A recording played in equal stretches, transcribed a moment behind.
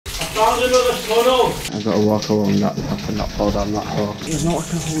found another tunnel. I've got to walk along that path and not fall down that hole. There's not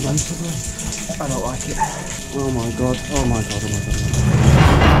like a hold on to this. I don't like it. Oh my god, oh my god, oh my god,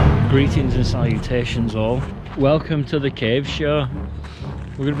 oh my god. Greetings and salutations all. Welcome to the cave show.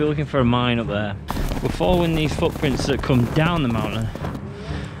 We're going to be looking for a mine up there. We're following these footprints that come down the mountain,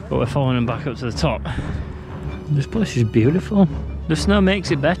 but we're following them back up to the top. This place is beautiful. The snow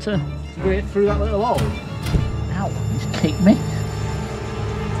makes it better. Straight through that little hole. Ow, it's kicked me.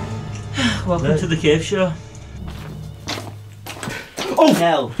 Welcome to the cave show. Oh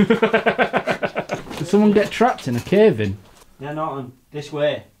hell! Did someone get trapped in a cave in? Yeah, not on this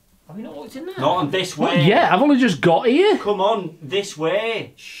way. Have you not looked in there? Not on this way. Well, yeah, I've only just got here. Come on, this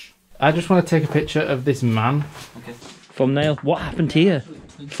way. Shh. I just want to take a picture of this man. Okay. Thumbnail, what happened here?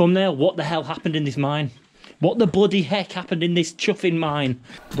 Thumbnail, what the hell happened in this mine? What the bloody heck happened in this chuffing mine?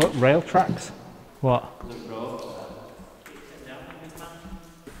 What, rail tracks? What?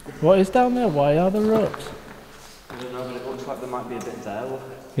 What is down there? Why are there ropes? I don't know, but it looks like there might be a bit there. Look.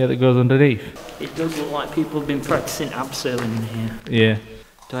 Yeah, that goes underneath. It does look like people have been practicing abseiling in here. Yeah.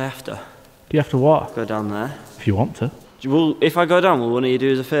 Do I have to? Do you have to what? Go down there? If you want to. Well, if I go down, will one of you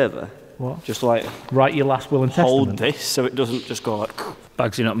do us a favour? What? Just like Write your last will and hold testament. this so it doesn't just go like.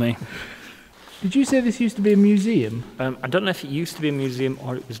 Bagsy, not me. Did you say this used to be a museum? I don't know if it used to be a museum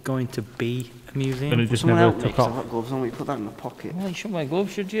or it was going to be a museum. And it just Someone never help me, took 'cause I've off. got gloves on. You put that in my pocket. Well, you shouldn't wear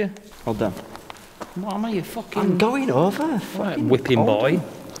gloves, should you? Hold down. What am I, you fucking... I'm going over. Right, Fucking whipping hold boy. on.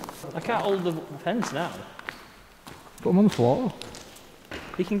 I can't hold the fence now. Put them on the floor.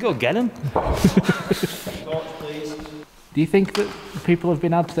 You can go get him. Do you think that people have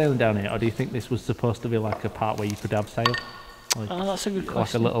been abseiling down here, or do you think this was supposed to be like a part where you could abseil? Like, Oh, that's a good like a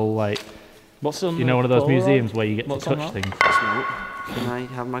question. little, like, What's on you know, one of those Polaroid? museums where you get What's to on touch that? things? No. Can I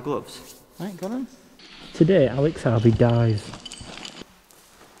have my gloves? Right, got him. Today, Alex Harvey dies.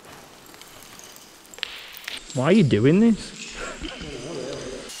 Why are you doing this?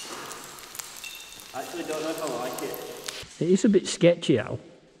 I actually don't know if I like it. It is a bit sketchy, Al.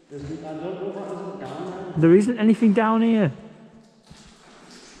 There isn't anything down here.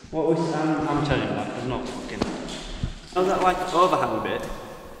 What was I'm telling you, there's not fucking. Oh, that like overhang bit?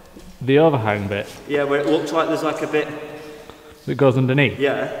 The overhang bit Yeah, where it looks like there's like a bit. that goes underneath?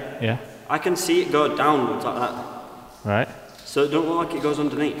 Yeah. Yeah. I can see it go downwards like that. Right. So it don't look like it goes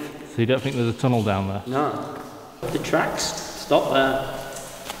underneath. So you don't think there's a tunnel down there? No. The tracks stop there.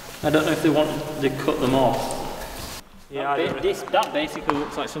 I don't know if they want to cut them off. Yeah, That basically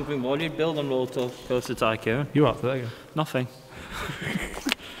looks like something one you'd build on Roller Coaster Tycoon. You are, there you go. Nothing.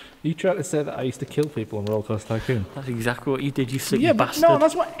 You tried to say that I used to kill people on Roller Coaster Tycoon? That's exactly what you did, you sick Yeah, but bastard. no,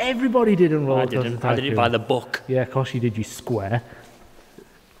 that's what everybody did on Roller I Coaster didn't. Tycoon. I did it by the book. Yeah, of course you did, you square.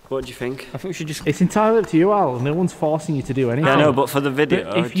 What do you think? I think we should just... It's entirely up to you, Al. No one's forcing you to do anything. I know, but for the video.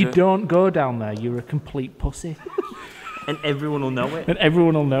 But if you don't go down there, you're a complete pussy. And everyone will know it. And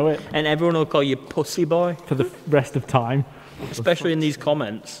everyone will know it And everyone will call you pussy boy. for the rest of time. Especially in these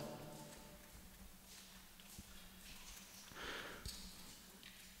comments.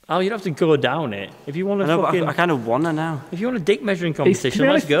 Al, you'd have to go down it. If you want I to know, fucking... but I kind of wanna now. If you want a dick measuring It's- to competition, be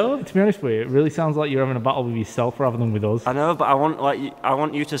let's honest- go. To be honest with you, it really sounds like you're having a battle with yourself rather than with us. I know, but I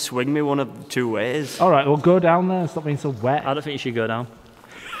want you to swing me one of two ways. All right, well, go down there and stop being so wet. I don't think you should go down.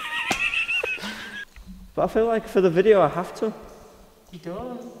 But I feel like for the video I have to. You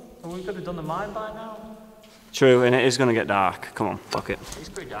don't. We could have done the mine by now. True, and it is gonna get dark. Come on, fuck it. It's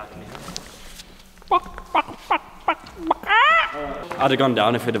pretty dark in here. I'd have gone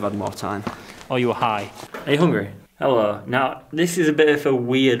down if we'd have had more time. Oh, you were high. Are you hungry? Hello. Now, this is a bit of a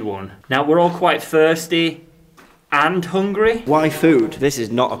weird one. Now, we're all quite thirsty and hungry. Why food? This is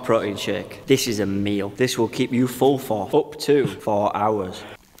not a protein shake. This is a meal. This will keep you full for up to 4 hours.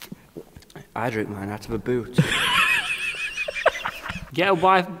 I drink mine out of a boot. Get a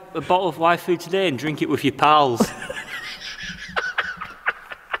bottle of Y food today and drink it with your pals.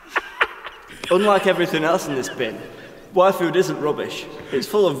 Unlike everything else in this bin, Y food isn't rubbish. It's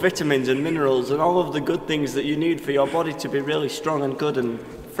full of vitamins and minerals and all of the good things that you need for your body to be really strong and good and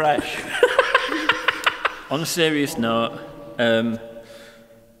fresh. On a serious note, I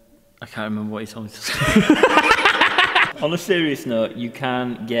can't remember what he told me to say. On a serious note, you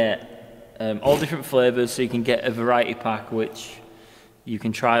can get all different flavours, so you can get a variety pack, which you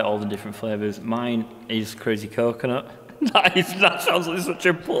can try all the different flavours. Mine is crazy coconut. That sounds like such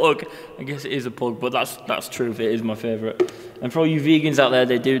a plug. I guess it is a plug, but that's true. It is my favourite. And for all you vegans out there,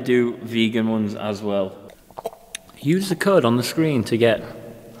 they do vegan ones as well. Use the code on the screen to get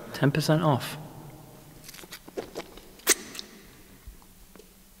 10% off.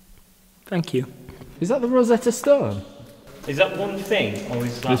 Thank you. Is that the Rosetta Stone? Is that one thing, or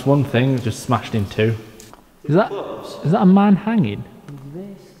is that... This one thing just smashed in two. Is that a man hanging?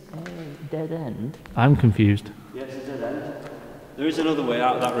 This dead end? I'm confused. Yeah, it's a dead end. There is another way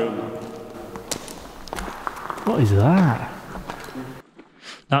out of that room. What is that?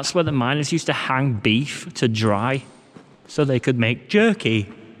 That's where the miners used to hang beef to dry, so they could make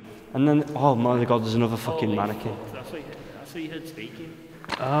jerky. And then, oh my god, there's another fucking mannequin. That's what you heard speaking.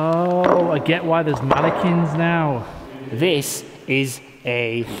 Oh, I get why there's mannequins now. This is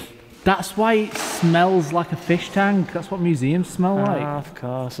a... That's why it smells like a fish tank. That's what museums smell like. Of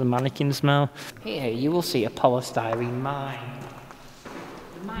course, a mannequin smell. Here you will see a polystyrene mine.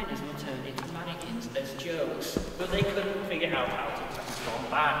 The miners were turned into mannequins as jokes, but they couldn't figure out how to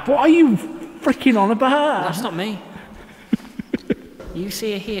transform back. What are you freaking on about? That's not me. You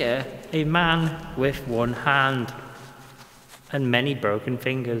see here a man with one hand and many broken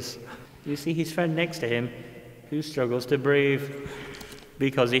fingers. You see his friend next to him who struggles to breathe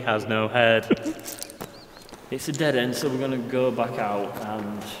because he has no head. It's a dead end, so we're going to go back out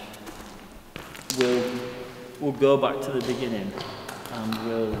and we'll go back to the beginning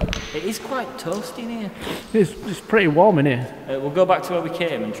and it is quite toasty in here. It's pretty warm in here. We'll go back to where we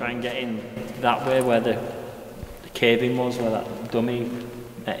came and try and get in that way where the cave-in was, where that dummy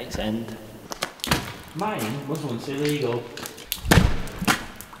met its end. Mining was once illegal.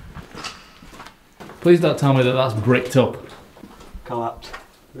 Please don't tell me that that's bricked up. Collapsed.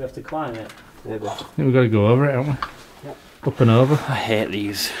 We have to climb it. Maybe. I think we've got to go over it, haven't we? Yep. Up and over. I hate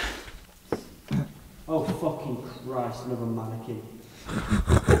these. Oh fucking Christ, another mannequin.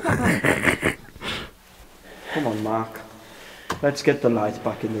 Come on, Mark. Let's get the lights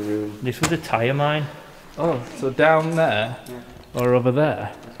back in the room. This was a tyre mine. Oh, so down there or over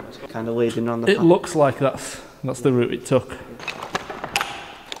there? Kind of leading on the It path. looks like that's the route it took.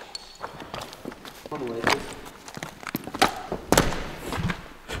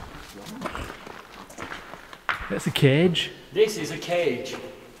 It's a cage. This is a cage.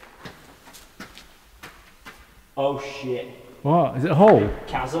 Oh shit. What? Is it a hole?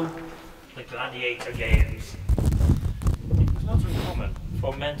 Chasm. The gladiator games. It was not uncommon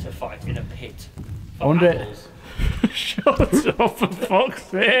for men to fight in a pit. I wonder. Apples. Shut up, for fuck's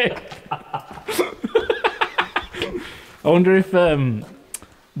sake! I wonder if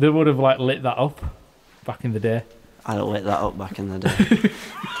they would have like lit that up back in the day. I'd have lit that up back in the day.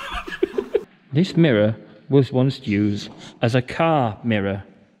 This mirror was once used as a car mirror.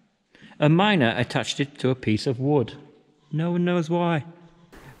 A miner attached it to a piece of wood. No one knows why.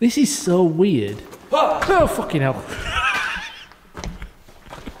 This is so weird. Oh fucking hell!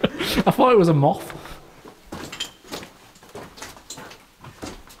 I thought it was a moth.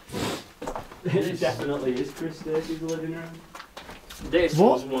 It definitely is Chris Stacey's living room. This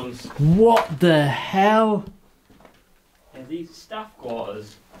What? was once... What the hell? Yeah, these staff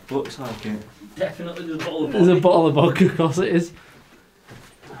quarters. Looks like it. Definitely the bottle of There's a vodka. bottle of vodka, of course it is.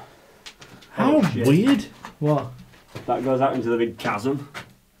 How shit. weird. What? That goes out into the big chasm.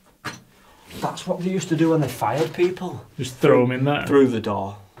 That's what they used to do when they fired people. Just throw them in there. Through the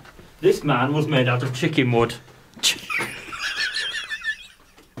door. This man was made out of chicken wood.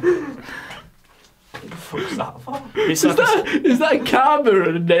 What's that for? It's so, Is that a car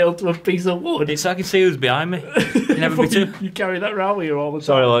mirror nailed to a piece of wood? it's so I can see who's behind me. You never be too... You carry that around with you all the time.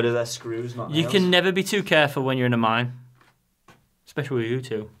 Sorry, Lord, they're screws, not You nails. can never be too careful when you're in a mine. Especially with you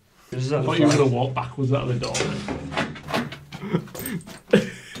two. I thought you were going to walk backwards out of the door.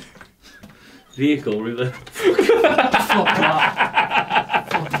 Vehicle with a...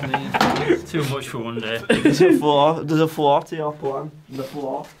 It's too much for one day. There's a floor to your plan. The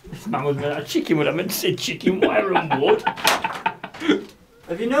floor. This man was made out of chicken wood. I meant to say chicken wire and wood.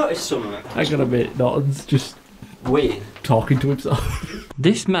 Have you noticed something? I gotta admit, Norton's just Weird. talking to himself.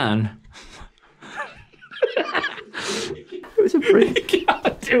 This man... It's a brick.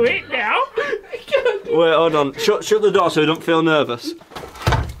 Can't do it now. Wait, hold on. Shut the door so you don't feel nervous.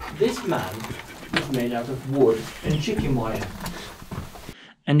 This man is made out of wood and chicken wire.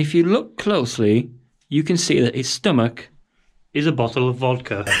 And if you look closely, you can see that his stomach is a bottle of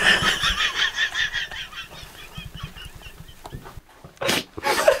vodka.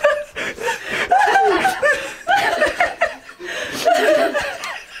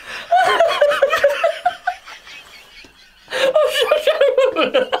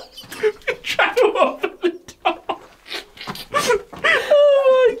 Try to open the door.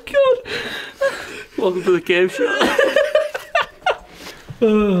 Oh my god. Welcome to the cave show.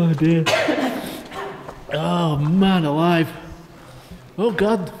 Oh dear. Oh man alive. Oh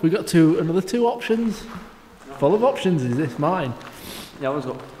god, we got another two options. Full of options, is this mine? Yeah, one's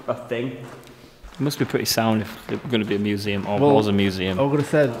got a thing. must be pretty sound if it's going to be a museum or Well, was a museum. I would have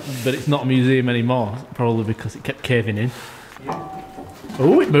said, but it's not a museum anymore, probably because it kept caving in.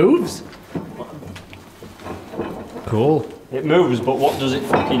 Oh, it moves. Cool. It moves, but what does it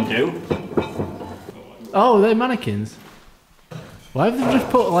fucking do? Oh, they're mannequins. Why have they just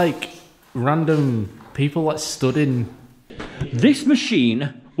put like random people that stood in? This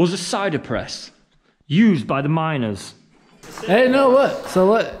machine was a cider press used by the miners. Hey, no, look. So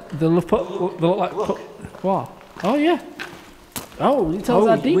look, they look like what? Oh yeah. Oh, it tells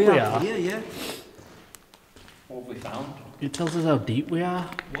us how deep we are. Yeah. What have we found? It tells us how deep we are.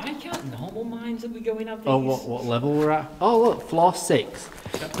 Why can't normal mines that we go in have these? Oh, what level we're at? Oh, look, floor 6,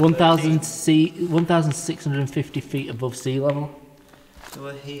 1,650 feet above sea level. So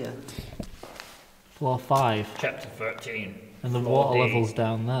we're here. Floor 5, Chapter 13. and the water level's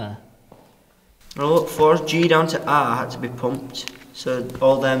down there. Oh look, floors G down to R had to be pumped. So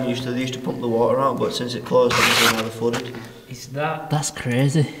all them they used to pump the water out, but since it closed, everything now they're flooded. Is that? That's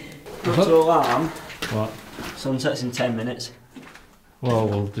crazy. What's the alarm? What? Sunset's in 10 minutes. Well,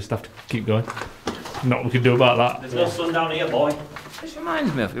 we'll just have to keep going. Not what we can do about that. There's no sun down here, boy. This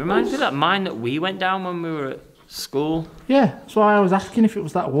reminds me of that mine that we went down when we were at school. Yeah, that's why I was asking if it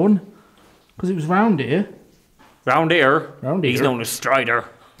was that one. Because it was round here. Round here. Round here. He's known as Strider.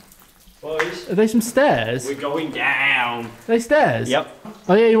 Boys, Are they some stairs? We're going down. Are they stairs? Yep.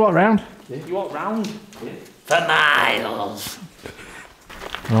 Oh yeah, you walk round? You walk round? Yeah. For miles.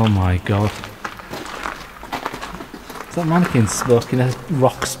 Oh my god. Is that mannequin smoking a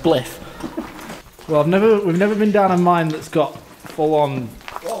rock spliff? Well, we've never been down a mine that's got full-on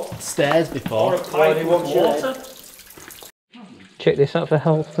stairs before. Water. Check this out for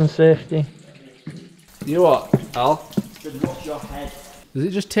health and safety. You know what, Al? watch your head. Does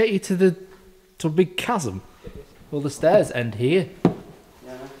it just take you to a big chasm? Well, the stairs end here.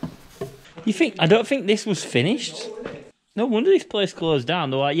 You think? I don't think this was finished. No wonder this place closed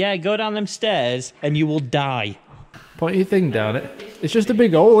down. They're like, yeah, go down them stairs and you will die. Point your thing down it. It's just a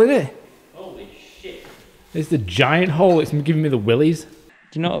big hole, isn't it? Holy shit. It's the giant hole. It's giving me the willies.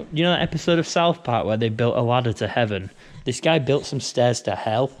 Do you know that episode of South Park where they built a ladder to heaven? This guy built some stairs to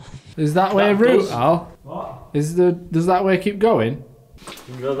hell. Is that way a route, does. Al? What? Does that way keep going?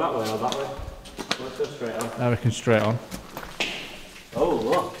 You can go that way or that way. Let's go straight on. I reckon straight on. Oh,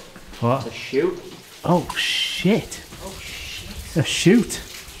 look. What? It's a chute. Oh shit! Oh shit! A chute!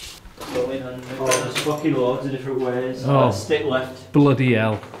 Oh, there's fucking loads of different ways. Oh. Stick left. Bloody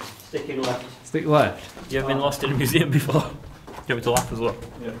hell! Sticking left. Stick left. You ever been lost in a museum before? You want me to laugh as well?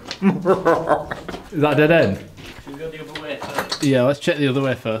 Yeah. Is that a dead end? Should we go the other way first? Yeah, let's check the other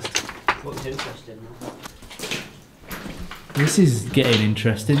way first. Looks interesting. This is getting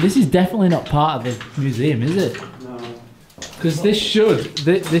interesting. This is definitely not part of the museum, is it? No. Because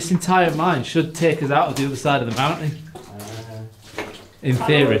this entire mine should take us out of the other side of the mountain. In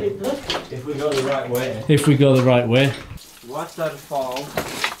theory. If we go the right way. If we go the right way. Right side of fall.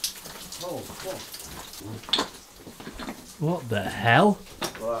 Oh, What the hell?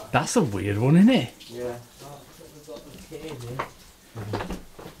 what? That's a weird one, isn't it? Yeah.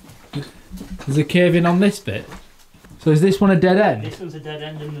 There's a cave in on this bit. So is this one a dead end? This one's a dead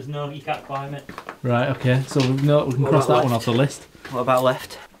end and you can't climb it. Right, okay. So we can cross that one off the list. What about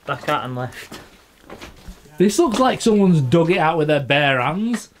left? Back out and left. This looks like someone's dug it out with their bare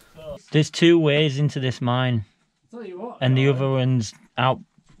hands. There's two ways into this mine. Tell you what. And the other one's out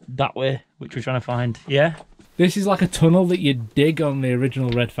that way, which we're trying to find. Yeah? This is like a tunnel that you dig on the original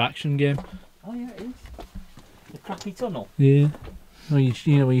Red Faction game. Oh yeah, it is. The crappy tunnel. Yeah. Where you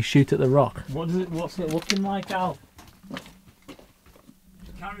know where you shoot at the rock. What's it looking like, Al?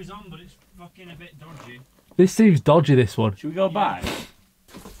 It carries on, but it's fucking a bit dodgy. This seems dodgy, this one. Should we go back?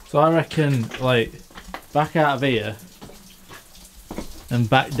 So I reckon, like, back out of here and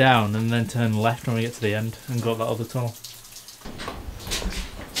back down and then turn left when we get to the end and go up that other tunnel.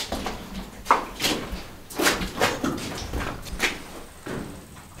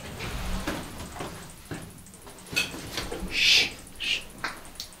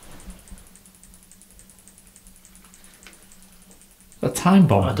 A time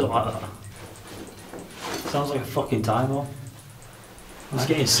bomb. I don't like that. Sounds like a fucking time bomb. It's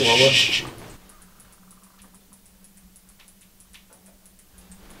getting slower. Shh.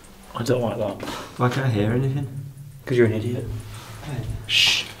 I don't like that. Why can't I hear anything? Because you're an idiot.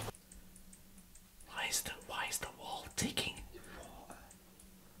 Shh. Why is the wall ticking?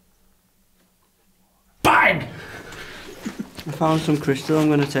 Bang! I found some crystal. I'm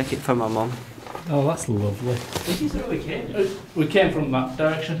going to take it for my mum. Oh, that's lovely. This is where we came. We came from that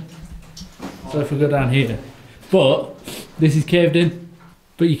direction. So if we go down here. But this is caved in.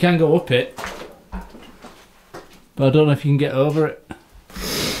 But you can go up it. But I don't know if you can get over it.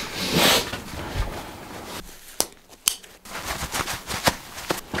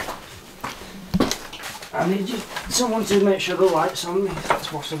 I need someone to make sure the light's on me, if that's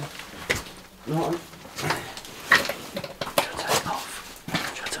possible. No. Should I turn it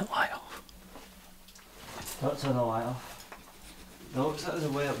off? Should I turn the light off? Don't turn the light off. It looks like there's a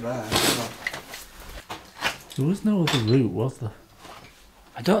way up there. There was no other route, was there?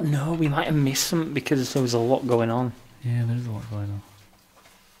 I don't know, we might have missed something because there was a lot going on. Yeah, there's a lot going on.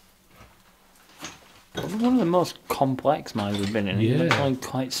 Probably one of the most complex mines we've been in. Yeah. It looks like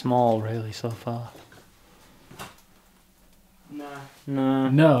quite small, really, so far. Nah. No.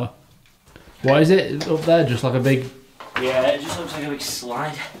 No. Why is it up there just like a big... Yeah, it just looks like a big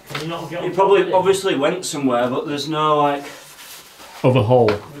slide. Can you not get You probably obviously went somewhere, but there's no like... Other hole?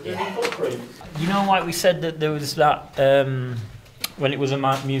 You know, like we said that there was that, when it was a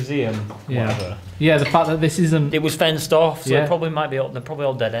museum, whatever. Yeah, the fact that this isn't... It was fenced off, so Yeah. it probably might be, they're probably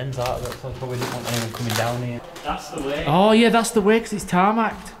all dead ends out of it, so I probably didn't want anyone coming down here. That's the way. Oh yeah, that's the way, because it's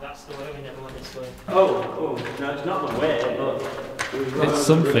tarmacked. That's the way, we never went this way. Oh, no, it's not the way, but... It's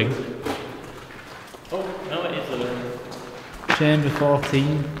something. Oh, no, it is the way. Chamber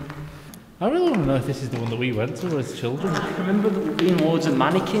 14. I really want to know if this is the one that we went to as children. I remember there being loads of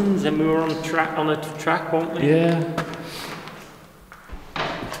mannequins and we were on a track, weren't we? Yeah.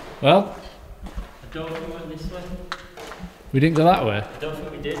 Well, I don't think we went this way. we didn't go that way. I don't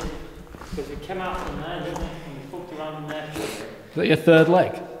think we did. Because we came out from there, didn't we? And we fucked around in there. Is that your third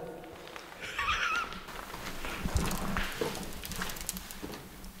leg?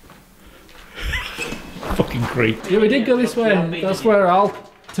 Fucking creep. Yeah, we did go this way. That's where Al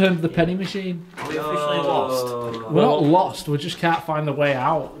turned the penny machine. Are we officially lost? We're not lost, we just can't find the way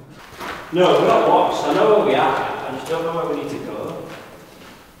out. No, we're not lost. I know where we are. I just don't know where we need to go.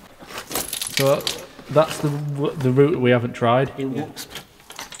 So that's the route we haven't tried. It looks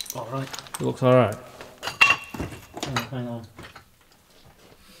alright. It looks alright. Hang on.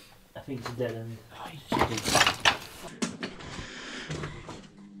 I think it's a dead end.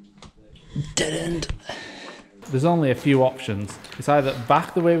 Dead end. There's only a few options. It's either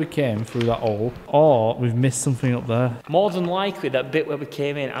back the way we came through that hole, or we've missed something up there. More than likely, that bit where we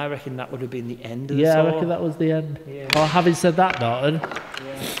came in, I reckon that would have been the end of the Yeah, saw. I reckon that was the end. Yeah. Oh, having said that, Dalton,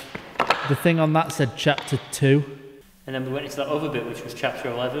 Yeah. the thing on that said chapter 2. And then we went into that other bit, which was chapter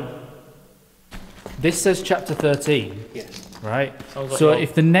 11. This says chapter 13, Yes. right? Sounds like So your-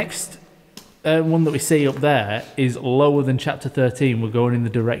 if the next one that we see up there is lower than chapter 13, we're going in the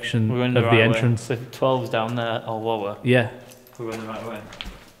direction We're going of the the right entrance. way. So if 12's down there or lower, Yeah. we're going the right way.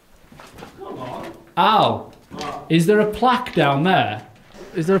 Al, is there a plaque down there?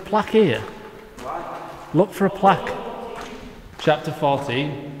 Is there a plaque here? Look for a plaque. Chapter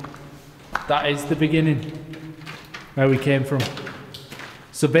 14. That is the beginning, where we came from.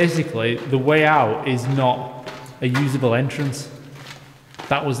 So basically, the way out is not a usable entrance.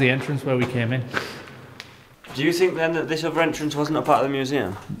 That was the entrance where we came in. Do you think then that this other entrance wasn't a part of the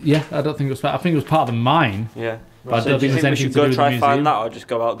museum? Yeah, I don't think it was part. I think it was part of the mine. Yeah. But I So don't do you think think we it's anything should to do go with try the find museum. that, or just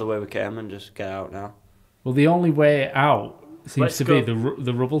go out the way we came and just get out now? Well, the only way out seems Let's to go. be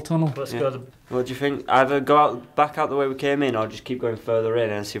the rubble tunnel. Let's Yeah. go the... What do you think? Either go out, back out the way we came in, or just keep going further in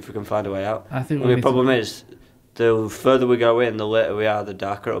and see if we can find a way out. I think The we only need problem is, the further we go in, the later we are, the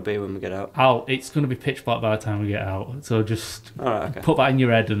darker it'll be when we get out. Al, it's going to be pitch black by the time we get out. So just Alright, okay. put that in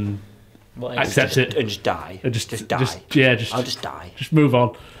your head and What accept it. And just die. And Just die. I'll just die. just move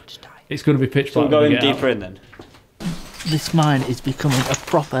on. Just die. It's going to be pitch So black. we're when we going get deeper out. in then. This mine is becoming a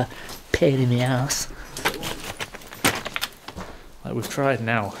proper pain in the ass. Like we've tried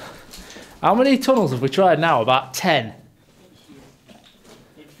now. How many tunnels have we tried now? About 10.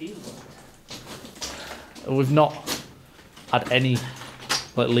 It feels And we've not had any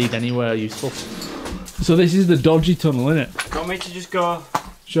lead anywhere useful. So this is the dodgy tunnel, isn't it? Do you want me to just go?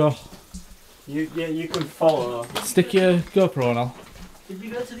 Sure. You can follow. Stick your GoPro on, Al. Did we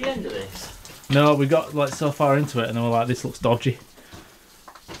go to the end of this? No, we got so far into it and then we're like, this looks dodgy.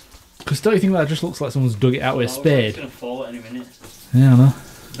 Because don't you think that just looks like someone's dug it out with a It's spade? going to fall at any minute. Yeah, I know.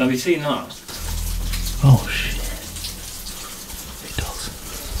 Have you seen that? Oh shit. It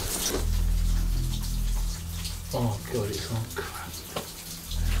does. Oh god, it's all crap.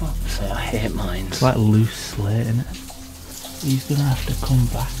 Fuck's sake, I hate mines. It's like loose slate, isn't it? He's gonna have to come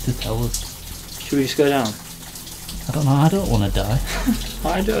back to tell us. Should we just go down? I don't know, I don't want to die.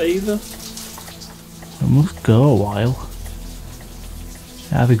 I don't either. It must go a while.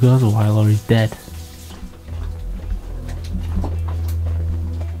 It either goes a while or he's dead.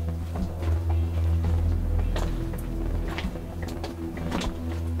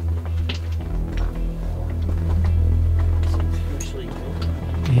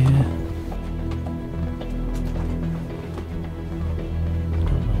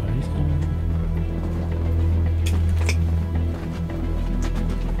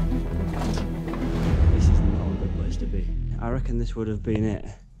 this would have been it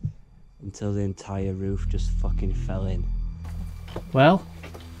until the entire roof just fucking fell in. Well,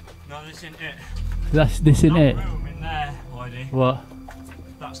 No, this isn't it. this isn't it. Room in there, Lloydie. What?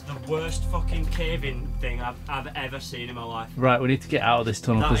 That's the worst fucking caving thing I've ever seen in my life. Right, we need to get out of this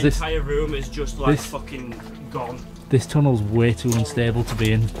tunnel That because this entire room is just like this- fucking gone. this tunnel's way too unstable to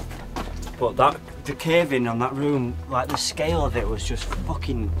be in. But the caving on that room, like the scale of it was just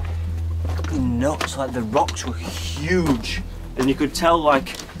fucking nuts. Like the rocks were huge, and you could tell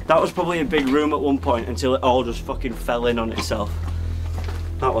like that was probably a big room at one point until it all just fucking fell in on itself.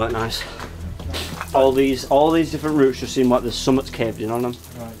 That weren't nice. All these different routes just seem like there's something's caved in on them.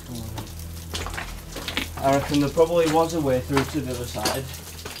 Right, come on. I reckon there probably was a way through to the other side. I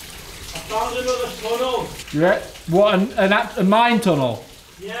found another tunnel. Yeah. What? A mine tunnel?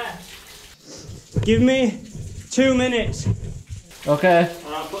 Yeah. Give me 2 minutes. Okay.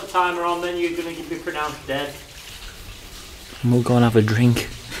 And I'll put a timer on, then you're going to be pronounced dead. And we'll go and have a drink.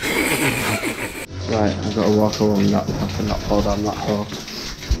 Right, I've got to walk along that path and not fall down that hole.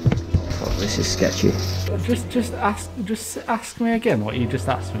 Oh, this is sketchy. Just ask me again what you just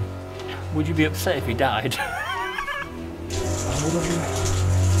asked me. Would you be upset if he died? Hold on.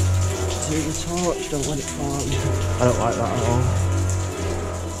 Take the torch, don't let it fall out. I don't like that at all.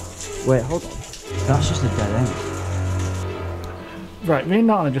 Wait, hold on. That's just a dead end. Right, me and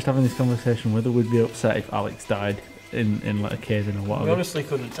Nat are just having this conversation whether we'd be upset if Alex died in like a cave-in or I whatever. honestly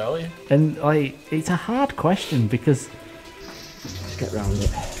couldn't tell you. And like, it's a hard question because Just get round it.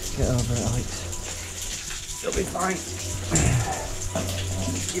 Get over it, Alex. You'll be fine.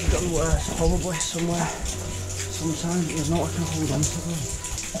 You've done worse, probably somewhere. Sometime, there's no I can hold on to them.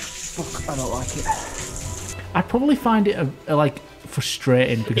 Fuck, I don't like it. I'd probably find it like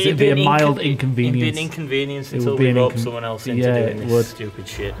frustrating because it'd be a mild inconvenience. It'd be an inconvenience It until would be we an rope someone else into yeah, doing it this would. stupid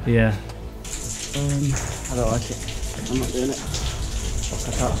shit. Yeah. I don't like it. I'm not doing it. Fuck,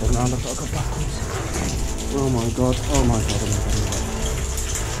 I can't turn around, I've got to go backwards. Oh my god, oh my god, oh my god, oh my god.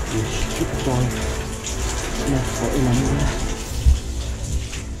 You stupid boy. No footing anywhere.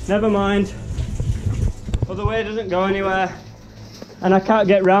 Never mind. Other way doesn't go anywhere. And I can't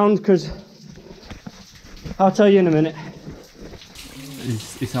get round because I'll tell you in a minute.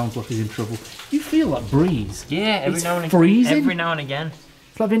 He sounds like he's in trouble. You feel that breeze? Yeah, It's freezing. Every now and again.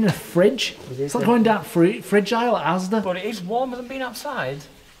 It's like being in a fridge. It's like going down fridge aisle at Asda. But it is warmer than being outside.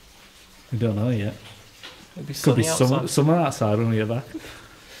 We don't know yet. It'd be Could be sunny outside. summer outside when we get back.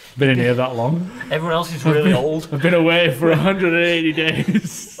 Been in here that long. Everyone else is really old. I've been away for 180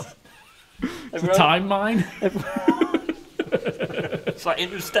 days. It's a time mine. It's like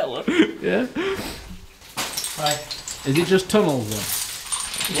Interstellar. Yeah. Right. Is it just tunnels then?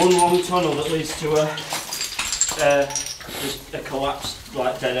 One long tunnel that leads to just a collapsed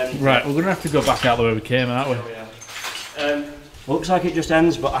like dead end. Right, we're gonna have to go back out the way we came, aren't we? Looks like it just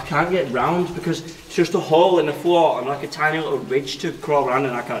ends, but I can't get round because it's just a hole in the floor and like a tiny little ridge to crawl around,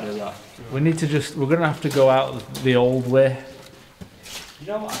 and I can't do that. We need to we're gonna have to go out the old way. You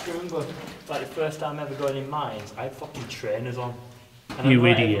know what, I can remember like the first time ever going in mines, I had fucking trainers on. And You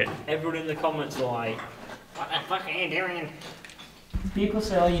I know idiot. Everyone in the comments were like, what the fuck are you doing? People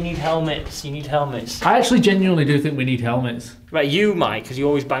say, oh, you need helmets, you need helmets. I actually genuinely do think we need helmets. Right, you might, because you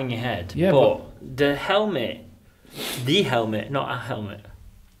always bang your head. Yeah, but the helmet, not a helmet.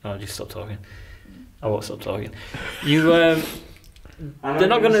 No, just stop talking. I won't stop talking. You, they're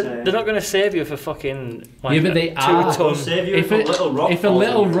not gonna save you for fucking like Yeah, but they are. 2 They'll ton. save you If if a little rock a falls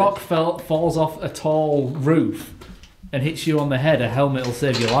little on you. rock falls off a tall roof and hits you on the head, a helmet will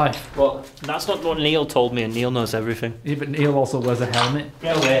save your life. But that's not what Neil told me, and Neil knows everything. Yeah, but Neil also wears a helmet.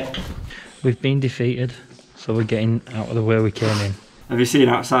 Get away. We've been defeated, so we're getting out of the way we came in. Have you seen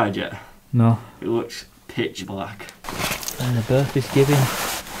outside yet? No. It looks pitch black. And the birth is giving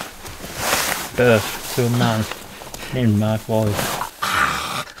birth to a man named Mark Lloyd.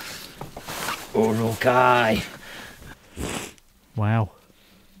 Urukai. Wow.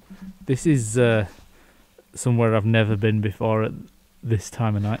 This is somewhere I've never been before at this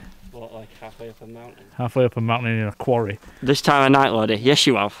time of night. What, like halfway up a mountain? Halfway up a mountain in a quarry. This time of night, Lottie? Yes,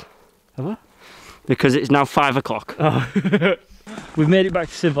 you have. Have I? Because it's now 5 o'clock. We've made it back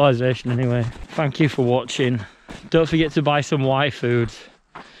to civilization anyway. Thank you for watching. Don't forget to buy some white food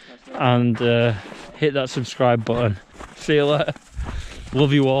and hit that subscribe button. See you later.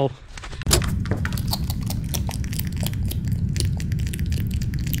 Love you all.